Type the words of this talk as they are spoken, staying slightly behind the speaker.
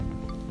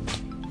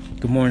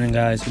Good morning,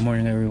 guys. Good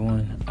morning,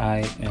 everyone. I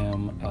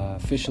am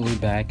officially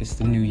back. It's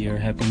the new year.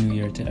 Happy New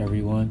Year to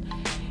everyone.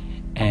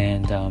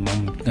 And I'm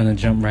going to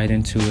jump right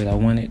into it. I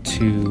wanted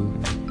to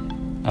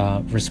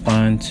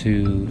respond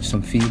to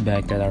some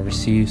feedback that I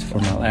received for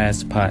my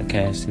last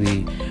podcast,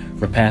 the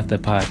Rapatha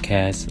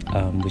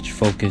podcast, which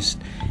focused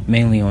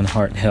mainly on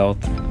heart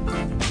health.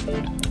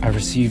 I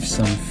received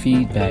some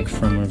feedback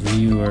from a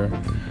viewer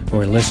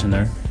or a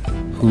listener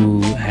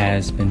who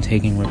has been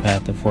taking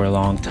Rapatha for a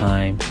long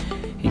time.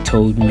 He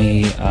told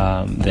me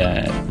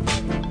that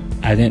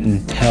I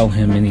didn't tell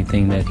him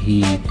anything that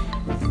he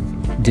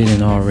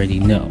didn't already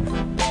know,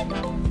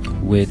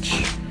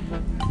 which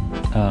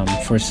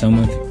for some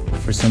of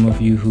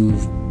you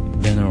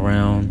who've been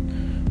around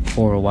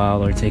for a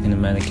while or taken the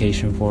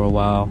medication for a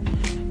while,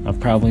 I'm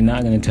probably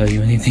not going to tell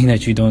you anything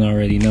that you don't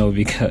already know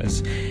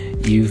because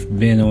you've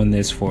been on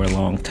this for a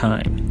long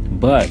time.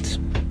 But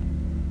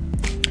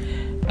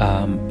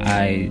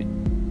I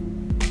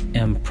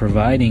am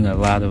providing a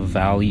lot of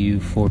value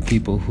for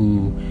people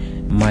who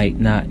might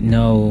not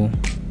know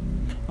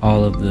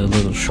all of the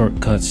little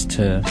shortcuts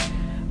to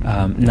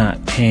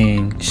not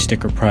paying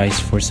sticker price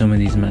for some of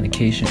these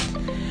medications.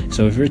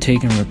 So if you're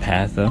taking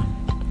Rapatha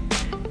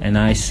and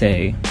I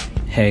say,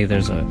 hey,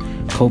 there's a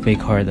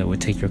copay card that would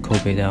take your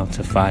copay down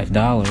to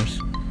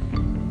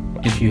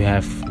 $5 if you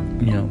have,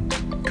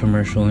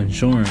 commercial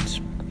insurance,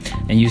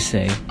 and you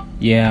say,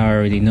 yeah, I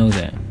already know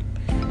that.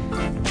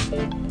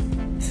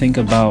 Think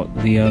about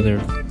the other,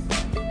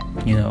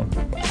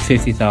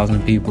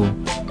 50,000 people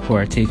who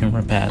are taking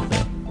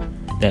Rapatha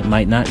that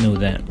might not know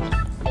that.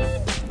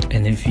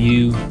 And if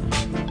you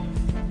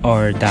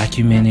are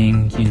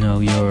documenting,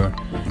 your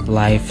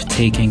life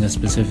taking a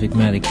specific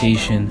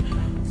medication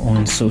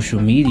on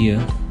social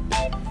media,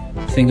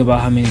 think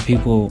about how many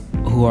people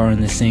who are in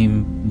the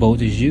same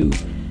boat as you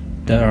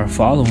that are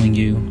following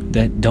you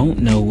that don't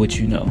know what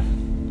you know.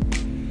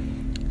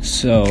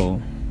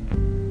 So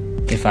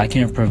if I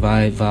can't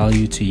provide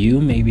value to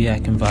you, maybe I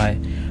can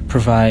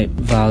provide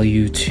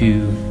value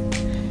to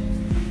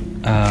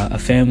a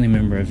family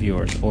member of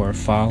yours or a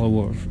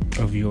follower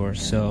of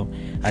yours. So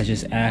I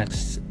just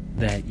ask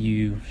that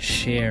you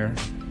share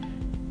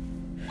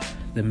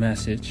the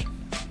message,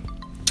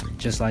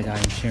 just like I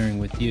am sharing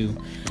with you.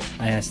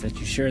 I ask that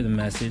you share the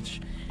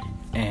message,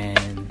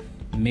 and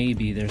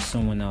maybe there's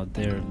someone out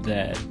there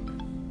that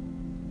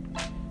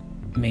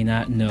may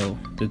not know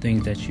the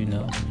things that you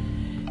know.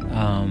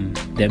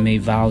 That may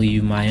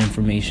value my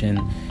information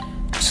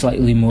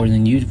slightly more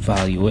than you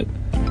value it,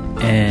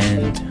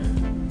 and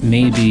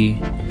maybe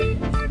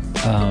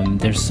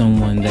there's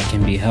someone that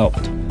can be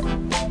helped,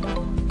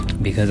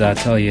 because I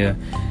tell you,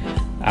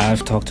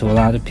 I've talked to a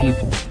lot of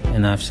people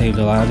and I've saved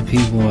a lot of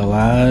people a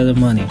lot of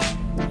money,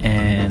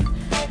 and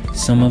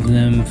some of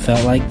them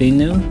felt like they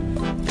knew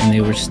and they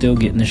were still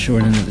getting the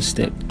short end of the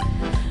stick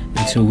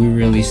until we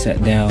really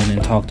sat down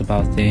and talked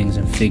about things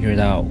and figured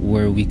out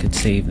where we could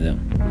save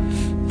them.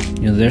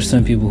 There's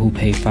some people who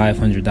pay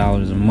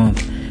 $500 a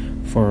month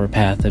for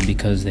Rapatha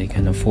because they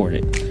can afford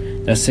it.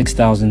 That's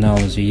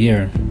 $6,000 a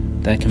year.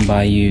 That can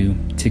buy you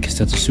tickets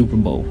to the Super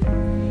Bowl.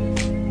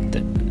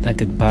 That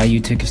could buy you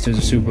tickets to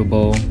the Super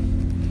Bowl.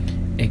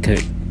 It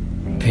could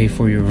pay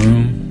for your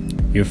room,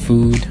 your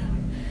food,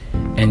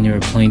 and your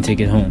plane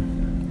ticket home.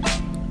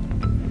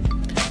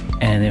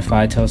 And if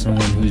I tell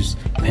someone who's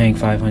paying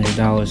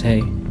 $500,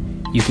 hey,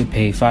 you could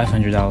pay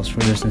 $500 for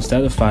this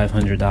instead of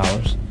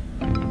 $500,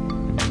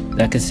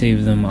 that could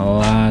save them a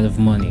lot of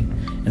money.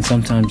 And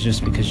sometimes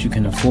just because you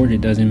can afford it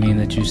doesn't mean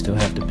that you still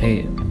have to pay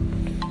it.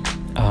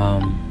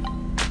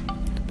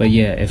 But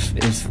yeah,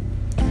 if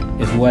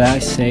what I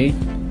say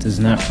does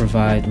not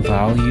provide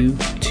value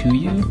to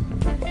you,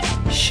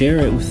 share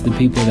it with the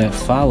people that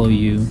follow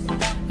you,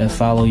 that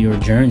follow your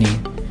journey,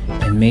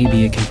 and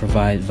maybe it can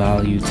provide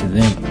value to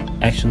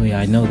them. Actually,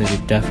 I know that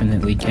it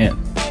definitely can.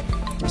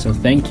 So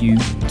thank you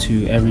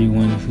to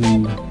everyone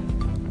who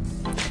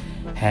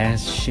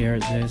has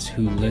shared this,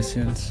 who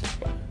listens,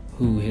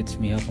 who hits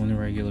me up on a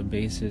regular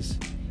basis,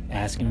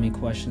 asking me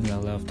questions. I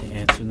love to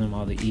answer them,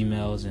 all the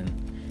emails and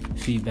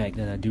feedback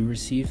that I do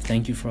receive.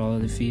 Thank you for all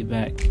of the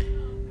feedback.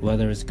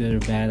 Whether it's good or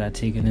bad, I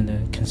take it into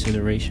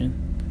consideration.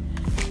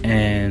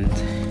 And,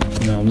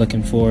 I'm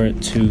looking forward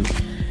to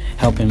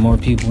helping more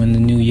people in the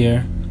new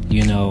year.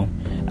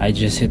 I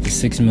just hit the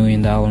 $6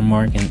 million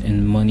mark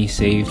in money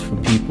saved for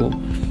people,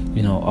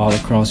 all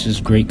across this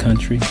great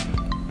country.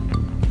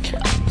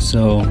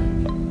 So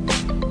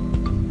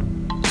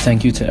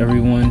thank you to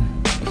everyone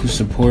who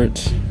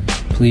supports.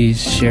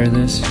 Please share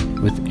this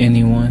with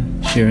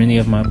anyone. Share any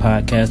of my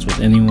podcasts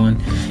with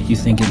anyone you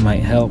think it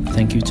might help.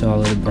 Thank you to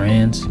all of the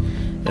brands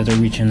that are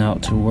reaching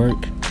out to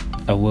work.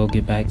 I will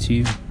get back to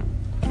you.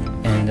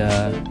 And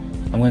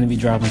I'm going to be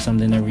dropping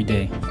something every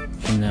day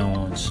from now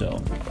on.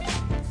 So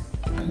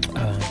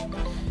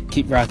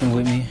keep rocking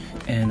with me.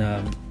 And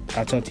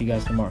I'll talk to you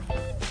guys tomorrow.